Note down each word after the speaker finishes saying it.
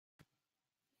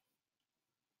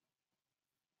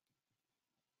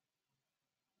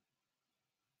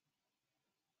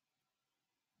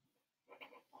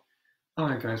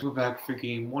Alright guys, we're back for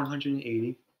game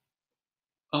 180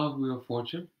 of Wheel of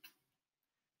Fortune,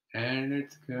 and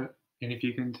it's good. And if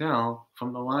you can tell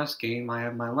from the last game, I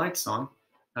have my lights on.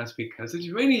 That's because it's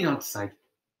raining outside.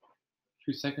 A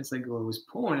few seconds ago it was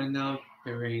pouring, and now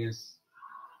the rain is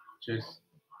just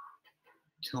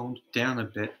toned down a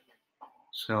bit.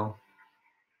 So,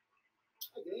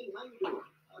 Hey, how you doing?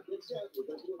 Get set. We're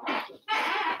going to do a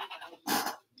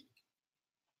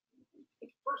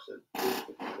person is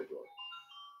the category.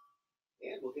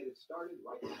 And we'll get it started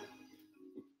right now.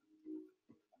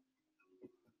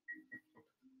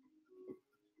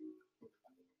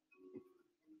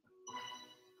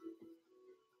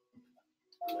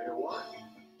 Player one.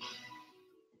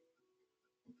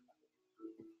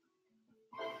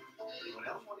 Anyone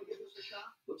else want to give this a shot?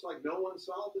 Looks like no one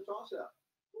solved the toss-up.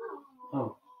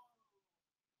 oh.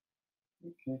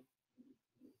 Okay.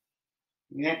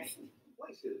 Next.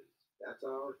 Places. That's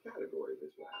our category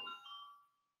this round.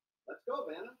 Let's go,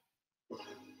 Vanna.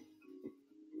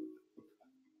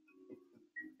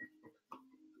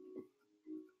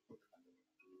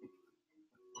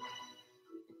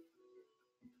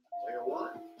 Player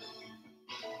one.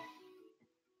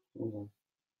 Hold on.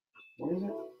 What is it?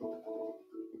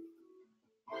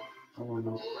 I don't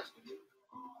know.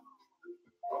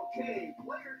 Okay,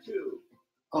 player two.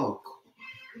 Oh.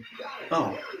 You got it.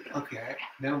 Oh. Okay.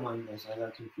 Never mind, guys. I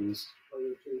got confused.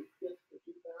 Player two gets the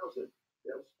 2000.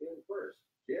 They'll spin first.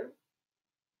 Jim?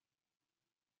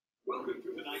 Welcome to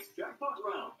tonight's jackpot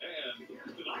round, and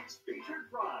here's tonight's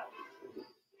featured prize.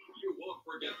 You won't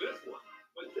forget this one.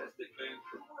 Majestic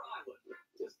Vancouver Island.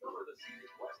 Discover the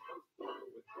scenic West Coast Florida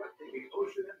with breathtaking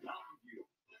ocean and mountain view.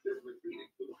 This retreat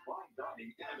includes fine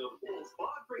dining and a full spa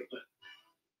treatment.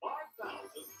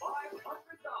 $5,500.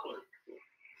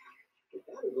 The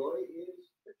category is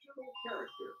fictional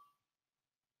character.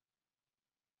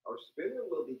 Our spinner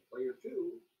will be player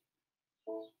two.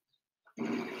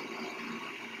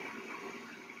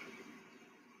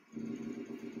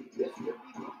 This could be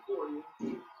good for you.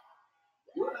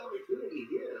 Good opportunity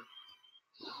here.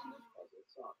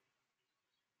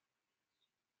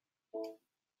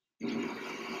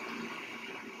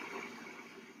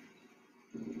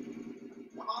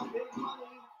 Come on, big money.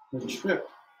 The trip.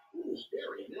 Ooh,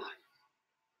 very nice.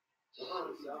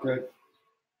 Good.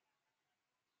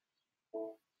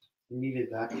 Needed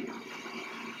that.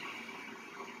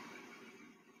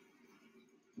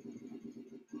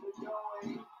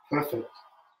 Perfect.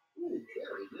 Ooh,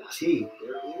 very nice. T.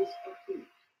 There is a T.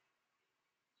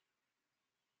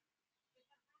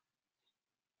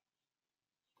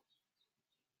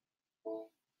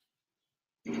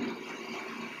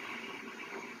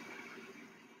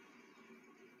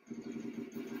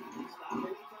 Stop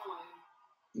any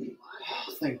time.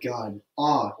 Thank God.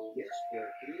 Ah. Yes, there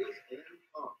is an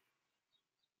R.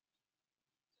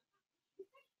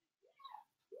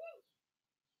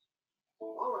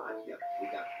 All right, yep, we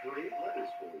got 3 letters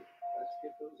for you. Let's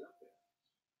get those up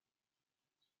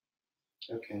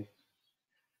there. Okay.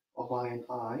 I'll buy an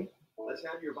I. Let's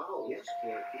have your vowel. Yes,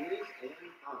 there is an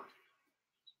I.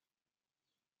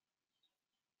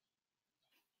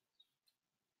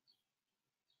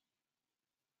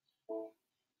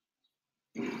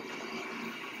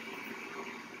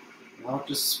 I'll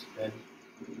just spin.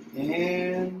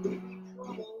 And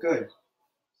good.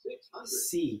 600.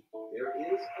 C.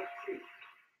 There is a T.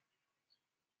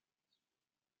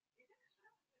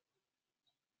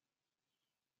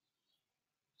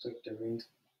 It's like the rain's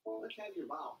Let's have your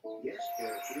vowel. Yes,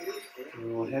 there is a an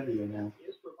little heavier now.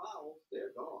 As for vowels,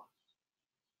 they're gone.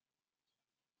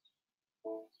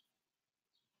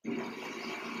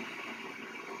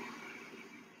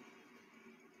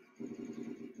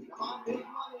 Come on, big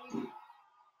money.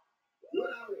 Good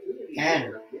opportunity. N.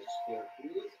 Here. Yes, there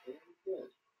is an N.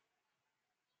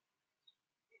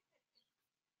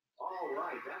 All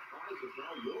right, that prize is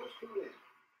now yours to win.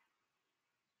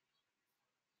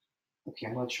 Okay,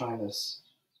 I'm gonna try this.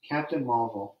 Captain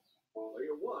Marvel.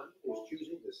 Player one is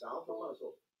choosing to solve the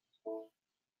puzzle.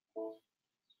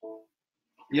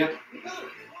 Yep. You got it.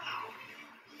 Wow.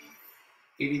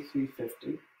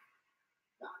 83.50.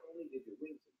 Not only did you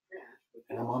win some cash, but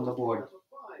And you I'm on the also board. got a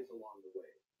prize along the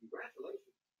way.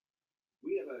 Congratulations.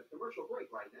 We have a commercial break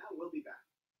right now. We'll be back.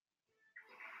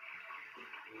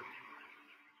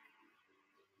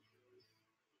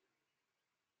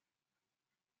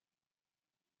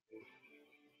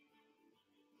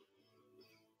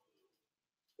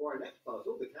 For our next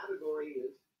puzzle, the category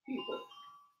is people.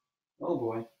 Oh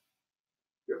boy.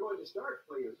 You're going to start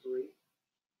player three.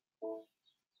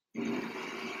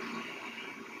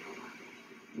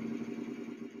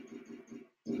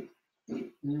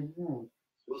 Mm-hmm.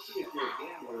 We'll see if you're a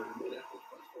gambler in a minute, but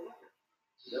first the letter.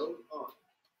 Node on.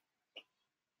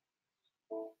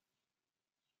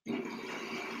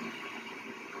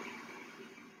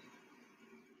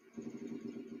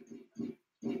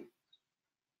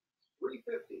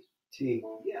 $3.50. T.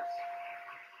 Yes.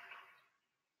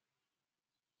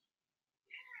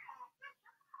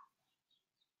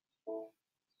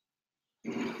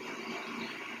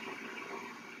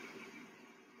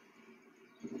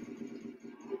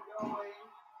 Keep going.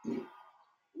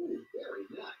 Ooh, very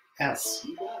nice. S.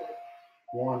 You got it.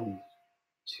 1.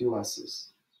 2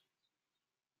 S's.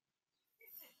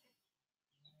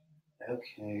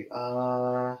 Okay.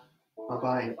 I'll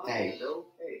buy an A. No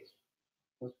A.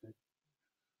 Okay.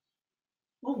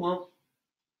 Oh well.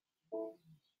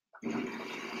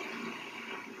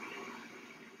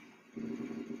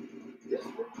 This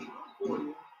could be good for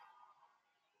you.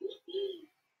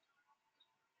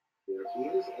 There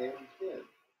is M10.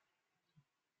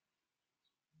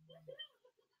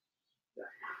 The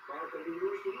half mark will be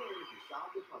yours to win if you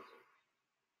solve the puzzle.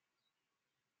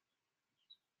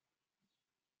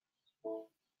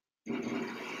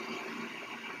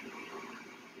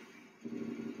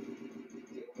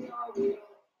 Here we are, Will.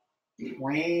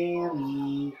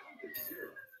 Whammy.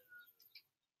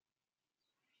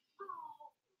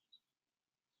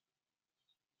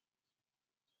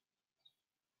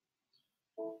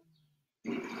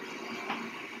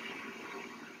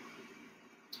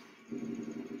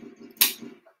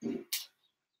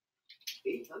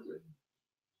 800.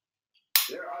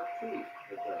 There are 2 of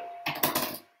those.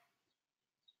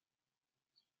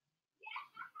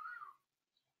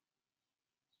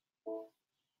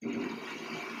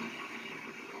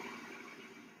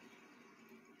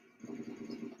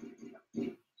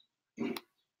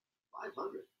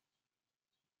 $500.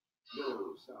 No,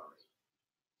 sorry.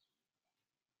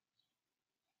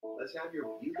 Let's have your.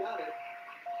 You got it.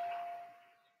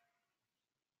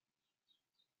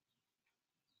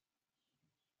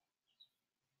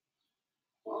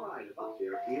 All right, about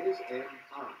there is M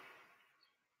I.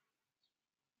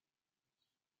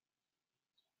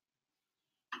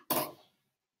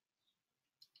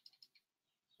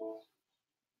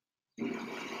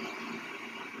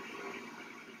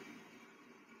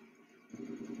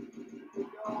 Keep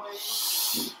going.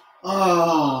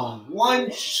 Oh,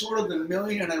 one short of the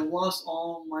million and I lost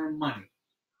all my money.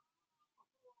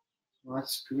 Well,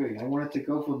 that's great. I wanted to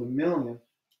go for the million.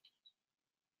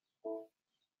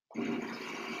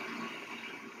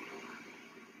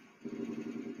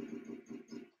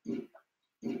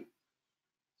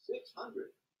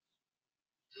 600.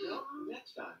 No,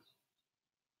 next time.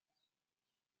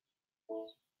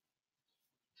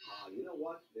 You know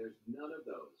what? There's none of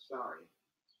those. Sorry.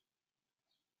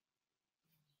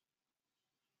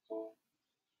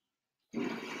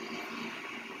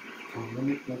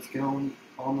 Let's get on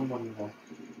the money back.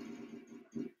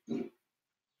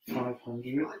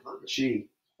 500. 500. G.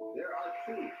 There are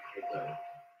 2 of those.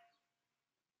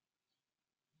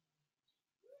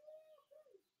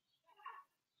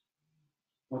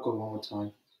 I'll go one more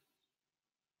time.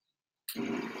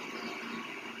 $3.50.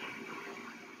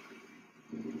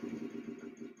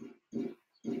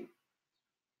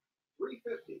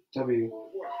 W.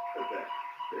 What the heck?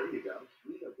 There you go.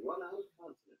 We have run out of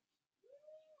consonants.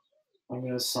 I'm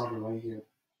gonna solve it right here.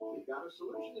 We've got a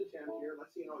solution attempt here.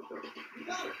 Let's see how it goes. You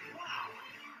got it. Wow.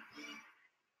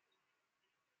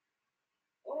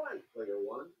 All right, player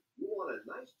 1. You want a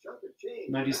nice chunk of change.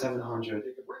 9,700.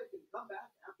 Take a break and come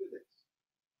back after this.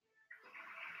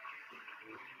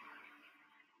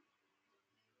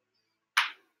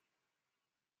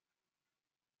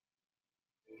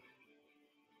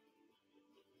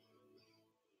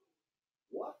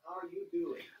 What are you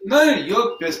doing? None of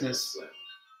your business.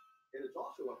 And it's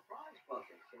also a prize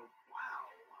puzzle, so wow,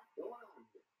 what's going on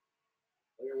here?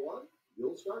 Player 1,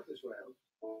 you'll start this round.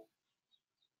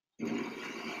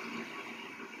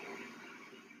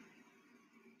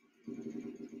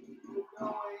 Keep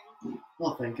going.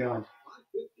 Oh, thank God.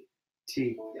 550.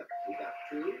 T. Yep, we got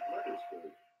 2 letters for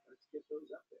you. Let's get those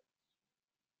up there.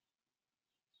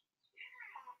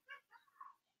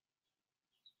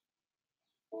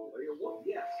 Player 1,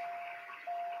 yes.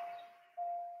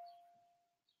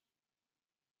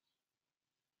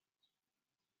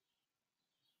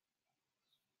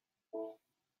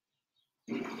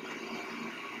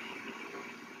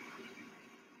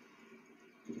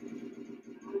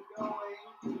 Keep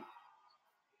going.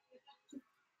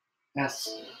 S.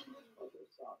 Okay,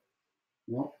 sorry.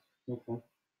 Nope. Okay.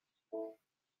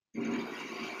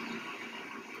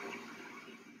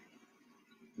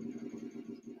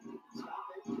 Stop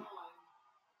anytime.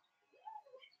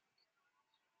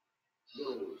 No,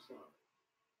 sorry.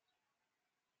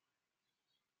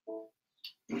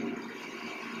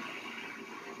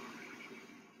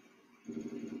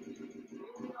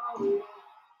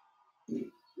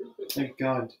 Thank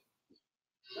God.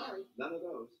 Sorry, none of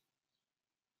those.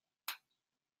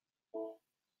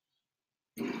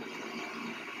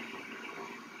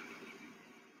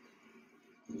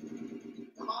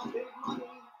 Come on, big money.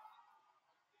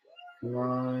 Come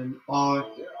on. Oh,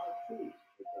 There are two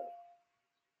to go.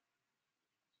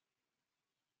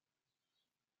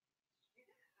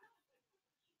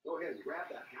 Go ahead and grab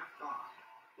that half box.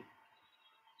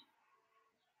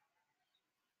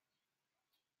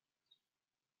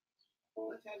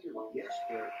 Let's have your yes,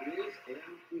 there is, and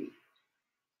B.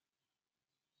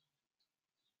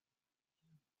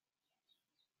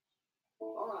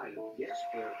 All right, yes,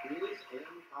 there is, and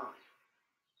time.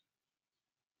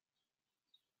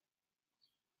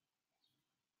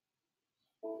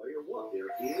 Player one, there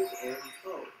is, and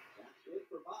so. That's it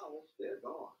for vowels. They're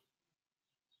gone.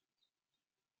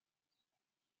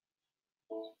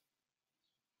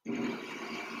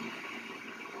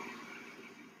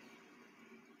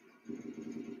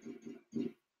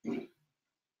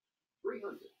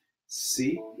 $300.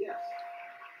 C. Yes.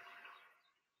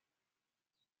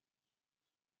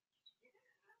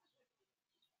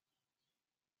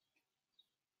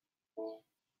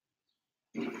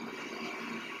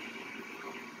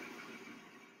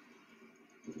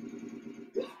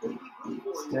 This could be good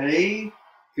for you. Stay.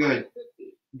 Good.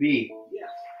 50. B. Yes.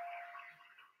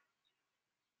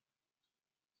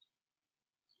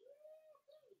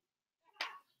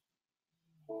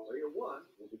 Player one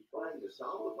will be trying to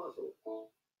solve the puzzle.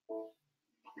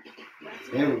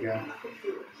 There we go. Nothing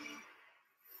to it.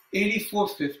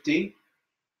 84.50.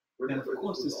 And of Remember,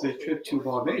 course, was this is a also trip to a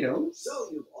prize. Barbados. So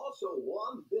you've also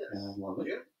won this. And I love it.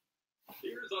 Jim?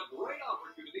 Here's a great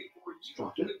opportunity for you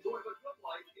Dropped to it. enjoy the good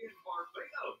life in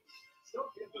Barbados.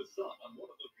 Soak in the sun on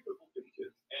one of the beautiful beaches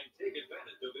and take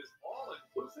advantage of this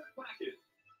all-inclusive package.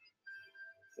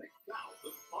 $6,500.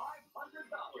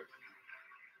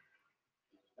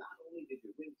 Not only did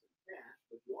you win some cash,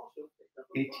 but you also picked up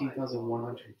a prize.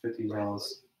 $18,150.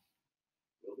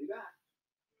 We'll be back.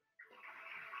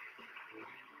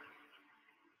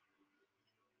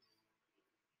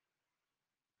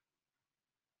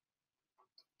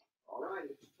 All right,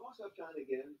 it's toss-up time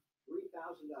again.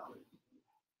 $3,000.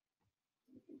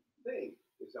 Big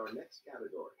is our next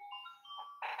category.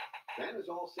 That is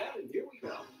all set, and here we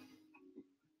go.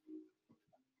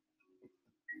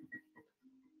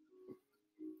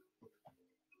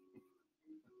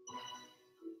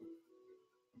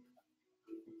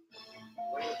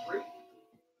 Player three.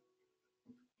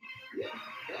 Yeah,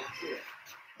 that's it.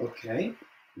 Okay.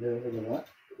 Never heard of that.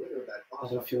 The winner of that I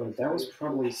have a toss-up feeling that was is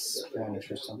probably They're gonna Spanish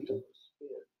get or that something. wheel to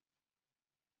spin.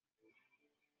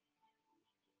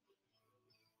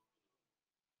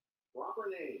 Proper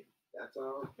name. That's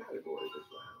our category this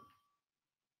round.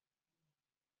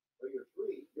 Player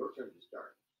three, your turn to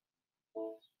start.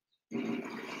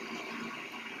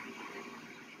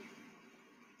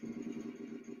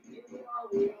 Here we are,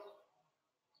 Wheel.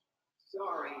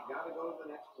 Sorry, gotta go to the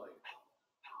next player.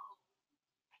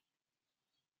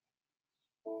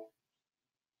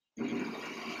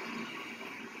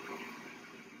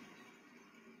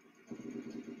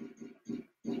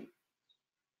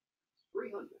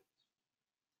 $300.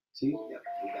 See? Yep,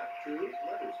 we got two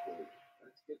letters for you.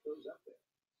 Let's get those up there.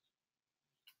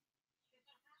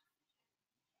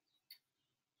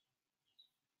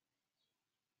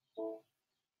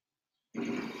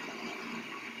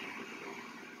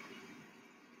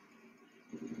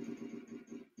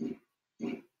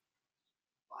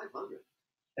 $500.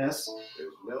 S.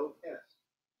 There's no S.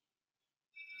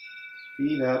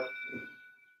 Speed up.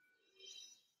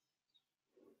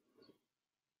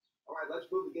 All right, let's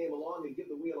move the game along and give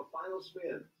the wheel a final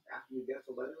spin. After you guess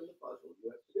a letter in the puzzle,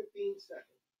 you have 15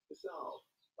 seconds to solve.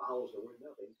 Vowels are worth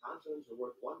nothing. Consonants are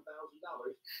worth $1,000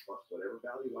 plus whatever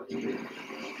value I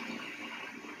give.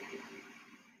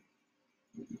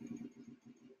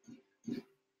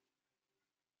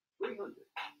 $300.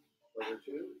 Player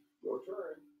two, your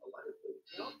turn. A letter, please.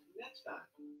 No, next time.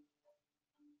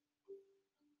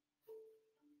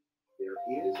 There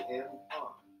is an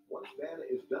R. Once Vanna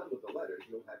is done with the letters,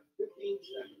 you'll have 15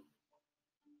 seconds.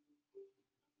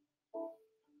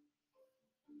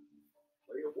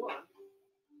 Player one,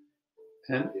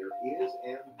 Pen. there is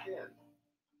an pen.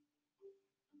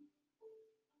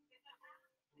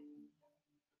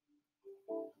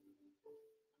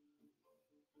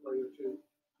 Player two.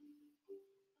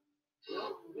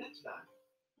 No, next time.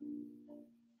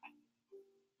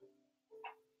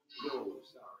 No,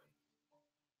 sorry.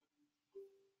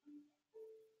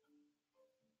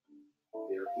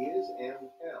 There is an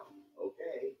L.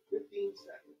 Okay, 15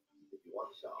 seconds if you want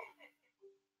to solve.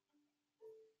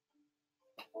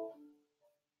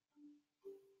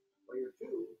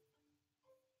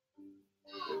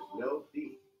 There's no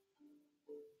D.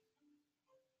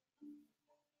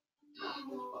 Not in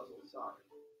this puzzle, sorry.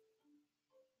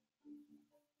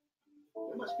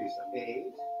 There must be some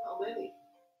A's. How many?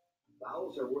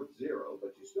 Vowels are worth 0,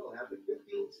 but you still have the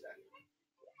 15 seconds.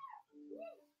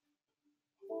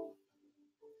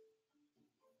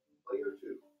 Player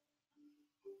 2.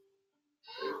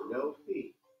 There's no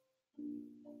P.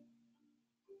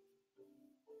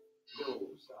 No,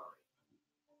 sorry.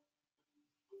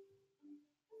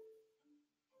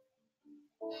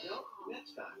 No,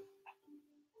 next time.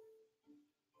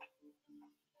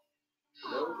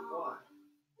 No Y.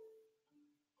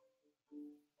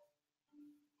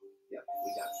 Yep, we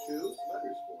got 2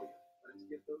 letters for you. Let's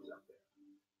get those up there.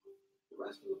 The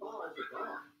rest of the bars are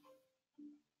gone.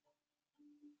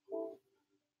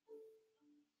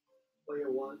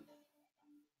 Player 1.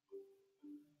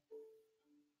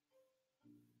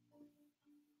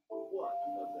 What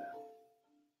of that?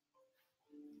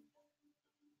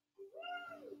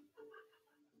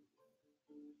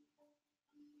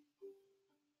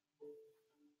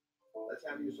 Let's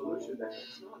have your solution back.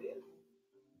 It's not it.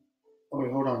 Oh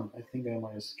wait, hold on. I think I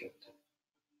might have skipped it.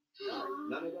 Sorry,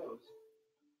 none of those.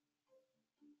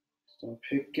 So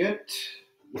pick it.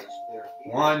 Yes, there is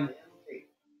 1. and eight.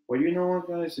 Well, you know what,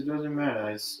 guys? It doesn't matter.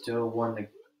 I still won the.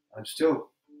 I still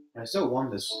won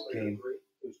this Player game. 3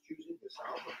 is choosing to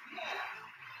solve a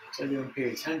So I didn't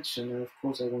pay attention, and of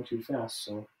course I went too fast.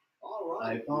 So All I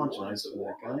right. apologize for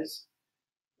that, guys.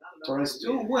 Not enough So I to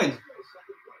still win. win Still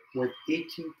second place. with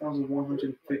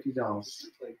 $18,150. You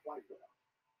played quite well.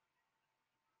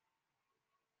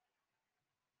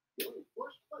 You're in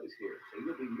first place here, so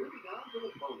you'll be moving on to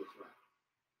the bonus round.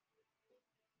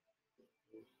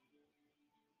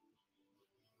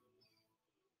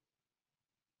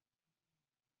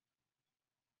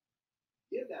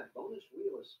 Give that bonus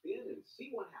wheel a spin and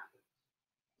see what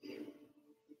happens.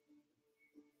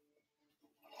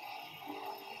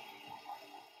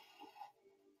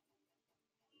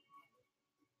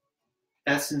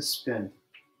 Essence spin.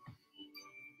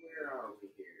 Where are we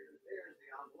here? There's the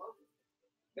envelope.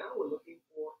 Now we're looking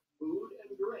for food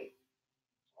and drink.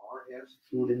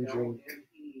 R-S-T-L-N-E. Food and drink.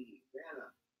 Vanna.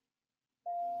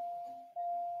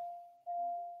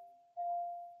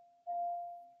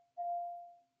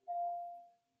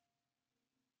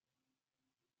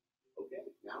 Okay,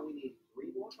 now we need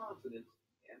 3 more consonants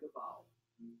and a vowel.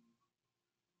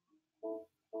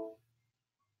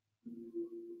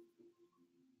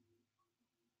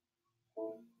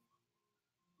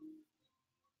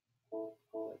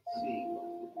 Let's see, what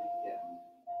did we get?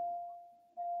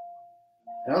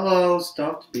 Hello,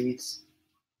 stuffed beets.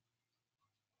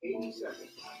 80 seconds.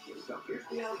 So here's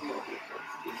the envelope. Let's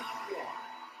see what you are.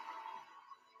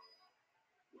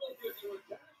 We'll give you a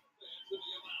cash advance in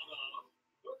the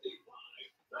amount of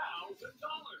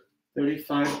 $35,000.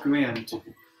 35 grand.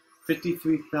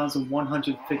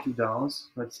 $53,150.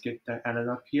 Let's get that added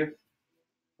up here.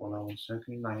 Hold on 1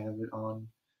 second. I have it on.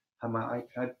 Have my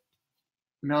iPad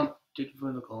mounted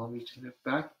vertical. Let me turn it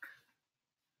back.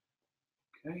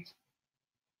 Okay.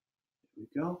 Here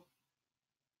we go.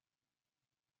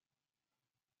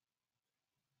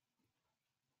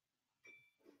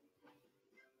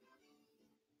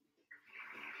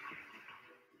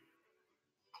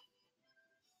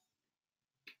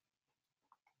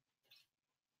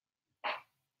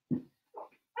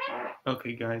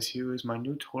 Okay, guys, here is my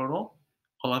new total.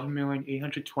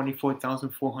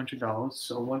 $11,824,400.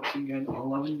 So once again,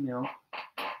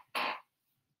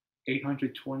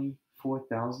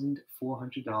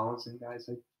 $11,824,400. And guys,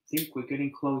 I think we're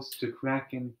getting close to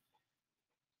cracking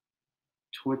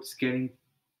towards getting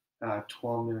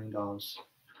 $12 million.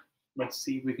 Let's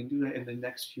see if we can do that in the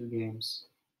next few games.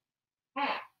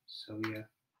 So yeah.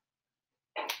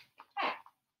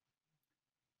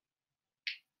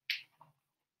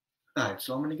 Alright,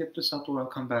 so I'm gonna get this up or I'll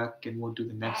come back and we'll do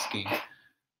the next game.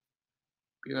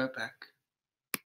 Be right back.